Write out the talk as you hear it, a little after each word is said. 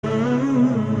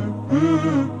لما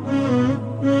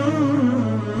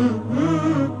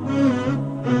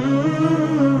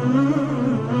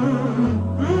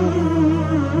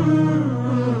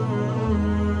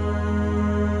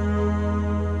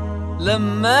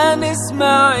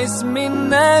نسمع اسم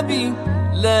النبي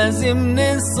لازم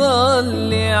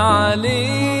نصلي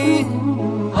عليه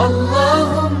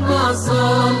اللهم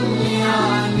صل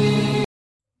عليه.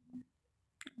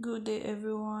 Good day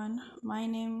everyone, my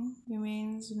name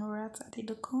remains Nurat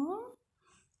Adedokum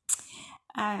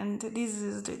and this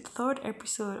is the third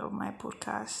episode of my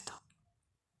podcast.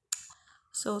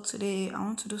 So today I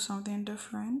want to do something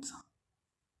different.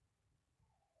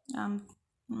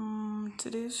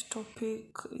 Today's topic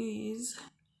is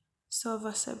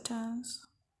self-acceptance.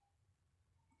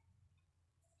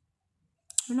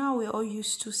 You know, we're all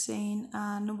used to saying,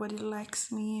 nobody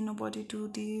likes me, nobody do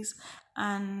this,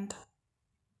 and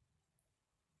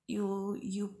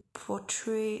you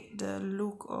portray the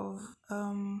look of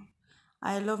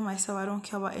I love myself, I don't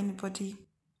care about anybody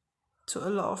to a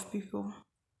lot of people.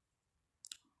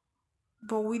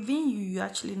 But within you, you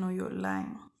actually know you're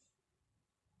lying.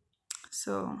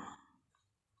 So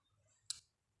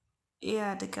here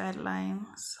are the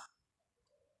guidelines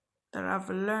that I've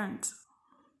learned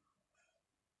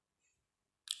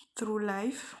through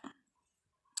life.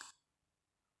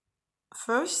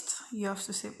 First, you have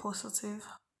to stay positive.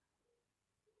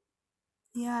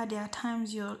 Yeah, there are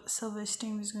times your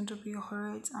self-esteem is going to be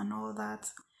hurt and all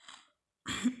that.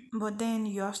 But then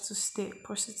you have to stay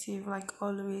positive, like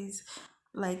always.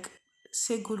 Like,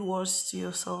 say good words to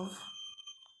yourself.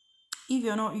 If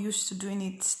you're not used to doing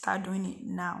it, start doing it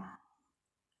now.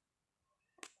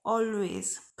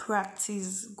 Always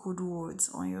practice good words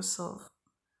on yourself.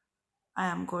 I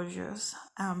am gorgeous,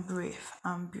 I am brave,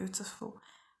 I am beautiful,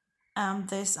 I am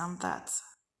this, I am that.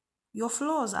 Your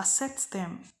flaws, accept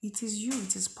them. It is you,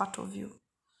 it is part of you.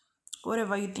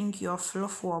 Whatever you think you're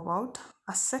flawful about,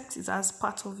 accept it as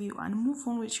part of you and move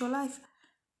on with your life.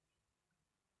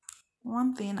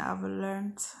 One thing I've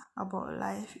learned about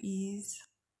life is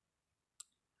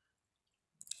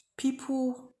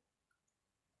people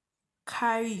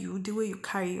carry you the way you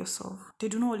carry yourself. They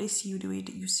do not always see you the way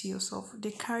that you see yourself.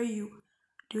 They carry you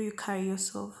the way you carry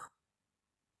yourself.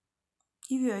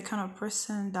 If you're a kind of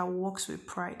person that walks with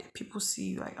pride, people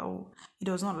see you like, oh, he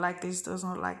does not like this, does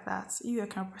not like that. If you're a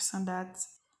kind of person that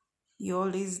you're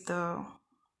always the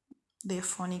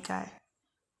funny guy,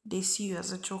 they see you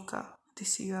as a joker. They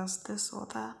see you as this or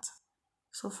that.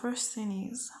 So first thing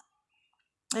is,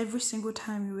 every single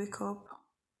time you wake up,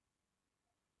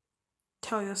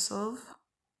 tell yourself,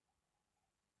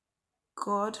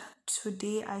 God,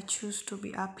 today I choose to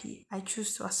be happy. I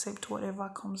choose to accept whatever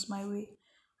comes my way.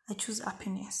 I choose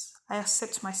happiness. I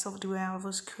accept myself the way I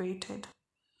was created.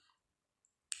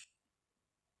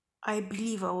 I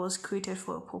believe I was created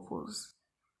for a purpose.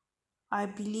 I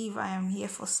believe I am here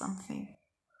for something.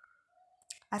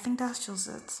 I think that's just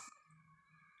it.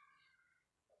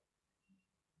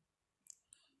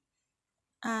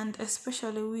 And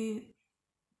especially we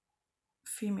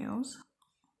females,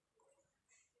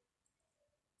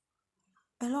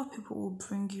 a lot of people will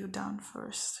bring you down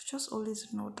first. Just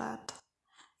always know that.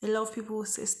 A lot of people will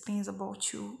say things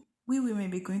about you. We may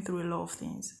be going through a lot of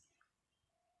things.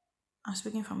 I'm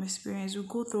speaking from experience. We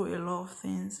go through a lot of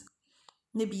things.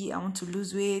 Maybe I want to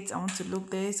lose weight, I want to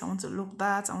look this, I want to look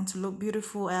that, I want to look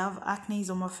beautiful, I have acne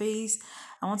on my face,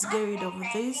 I want to get rid of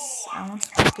this, I want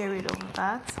to get rid of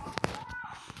that.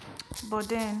 But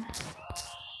then,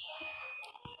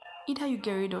 either you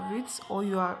get rid of it or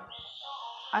you are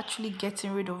actually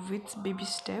getting rid of it, baby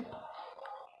step.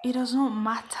 It does not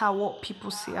matter what people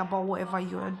say about whatever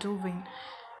you are doing.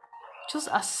 Just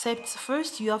accept.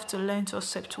 First, you have to learn to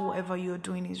accept whatever you're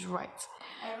doing is right.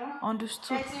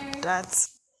 Understood that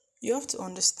you have to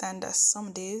understand that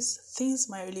some days things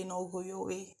might really not go your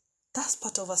way. That's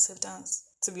part of acceptance,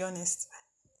 to be honest.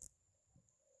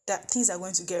 That things are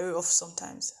going to get rid of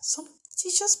sometimes.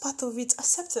 It's just part of it.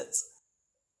 Accept it.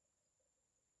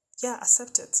 Yeah,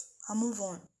 accept it and move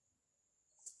on.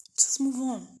 Just move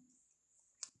on.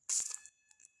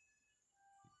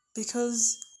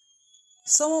 Because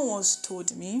someone once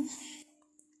told me,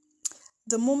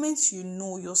 the moment you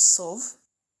know yourself,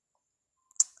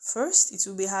 first, it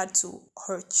will be hard to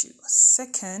hurt you.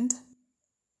 Second,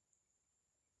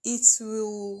 it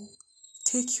will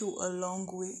take you a long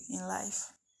way in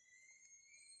life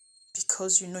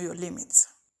because you know your limits.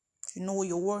 You know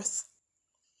your worth.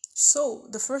 So,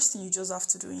 the first thing you just have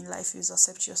to do in life is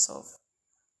accept yourself.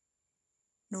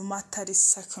 No matter the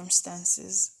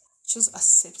circumstances, just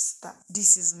accept that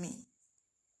this is me.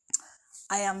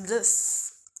 I am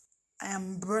this. I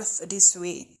am birthed this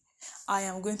way. I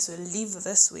am going to live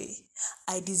this way.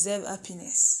 I deserve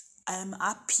happiness. I am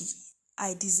happy.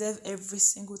 I deserve every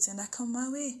single thing that comes my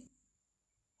way.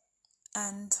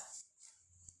 And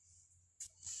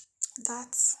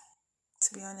that,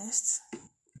 to be honest,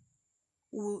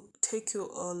 will take you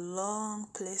a long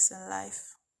place in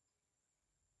life.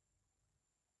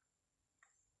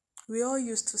 We all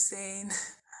used to saying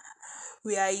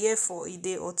we are here for a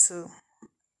day or two.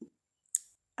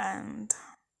 And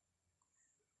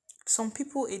some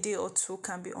people a day or two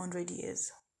can be 100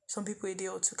 years. Some people a day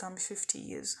or two can be 50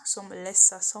 years. Some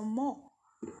lesser, some more.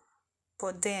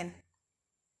 But then,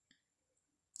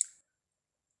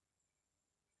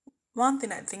 one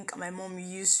thing I think my mom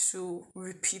used to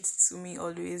repeat to me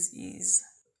always is,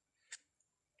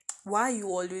 why are you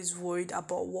always worried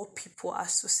about what people have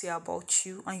to say about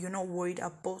you and you're not worried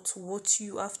about what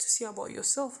you have to say about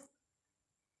yourself?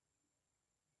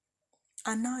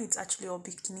 And now it's actually all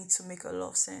beginning to make a lot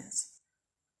of sense.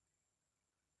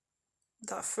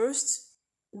 That first,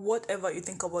 whatever you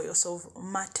think about yourself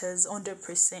matters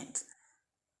 100%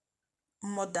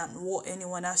 more than what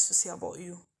anyone has to say about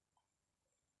you.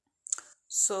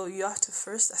 So you have to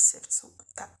first accept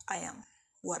that I am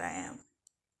what I am.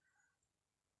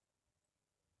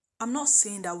 I'm not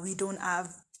saying that we don't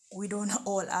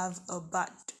all have a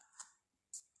bad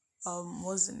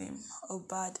what's the name? A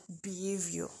bad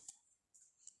behavior.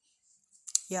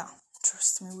 Yeah,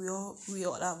 trust me, we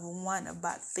all have one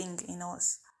bad thing in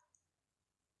us.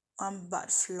 One bad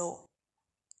flaw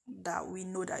that we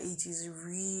know that it is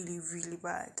really, really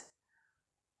bad.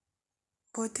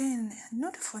 But then,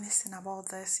 not the funniest thing about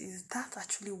this is that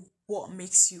actually what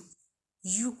makes you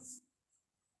you.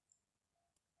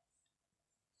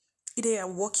 Either you're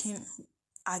working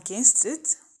against it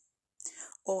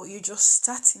or you're just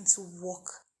starting to work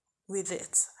with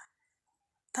it.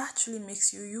 That actually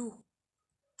makes you you.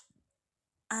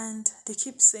 And they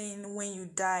keep saying when you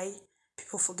die,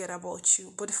 people forget about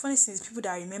you. But the funny thing is, people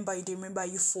that remember you, they remember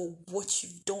you for what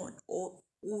you've done or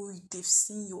who they've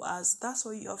seen you as. That's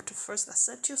why you have to first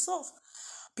accept yourself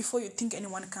before you think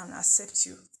anyone can accept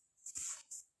you.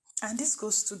 And this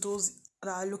goes to those that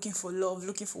are looking for love,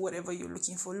 looking for whatever you're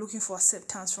looking for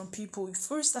acceptance from people. You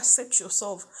first accept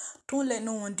yourself. Don't let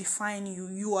no one define you.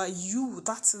 You are you.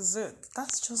 That is it.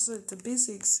 That's just it. The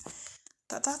basics.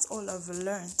 That's all I've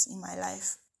learned in my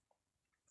life.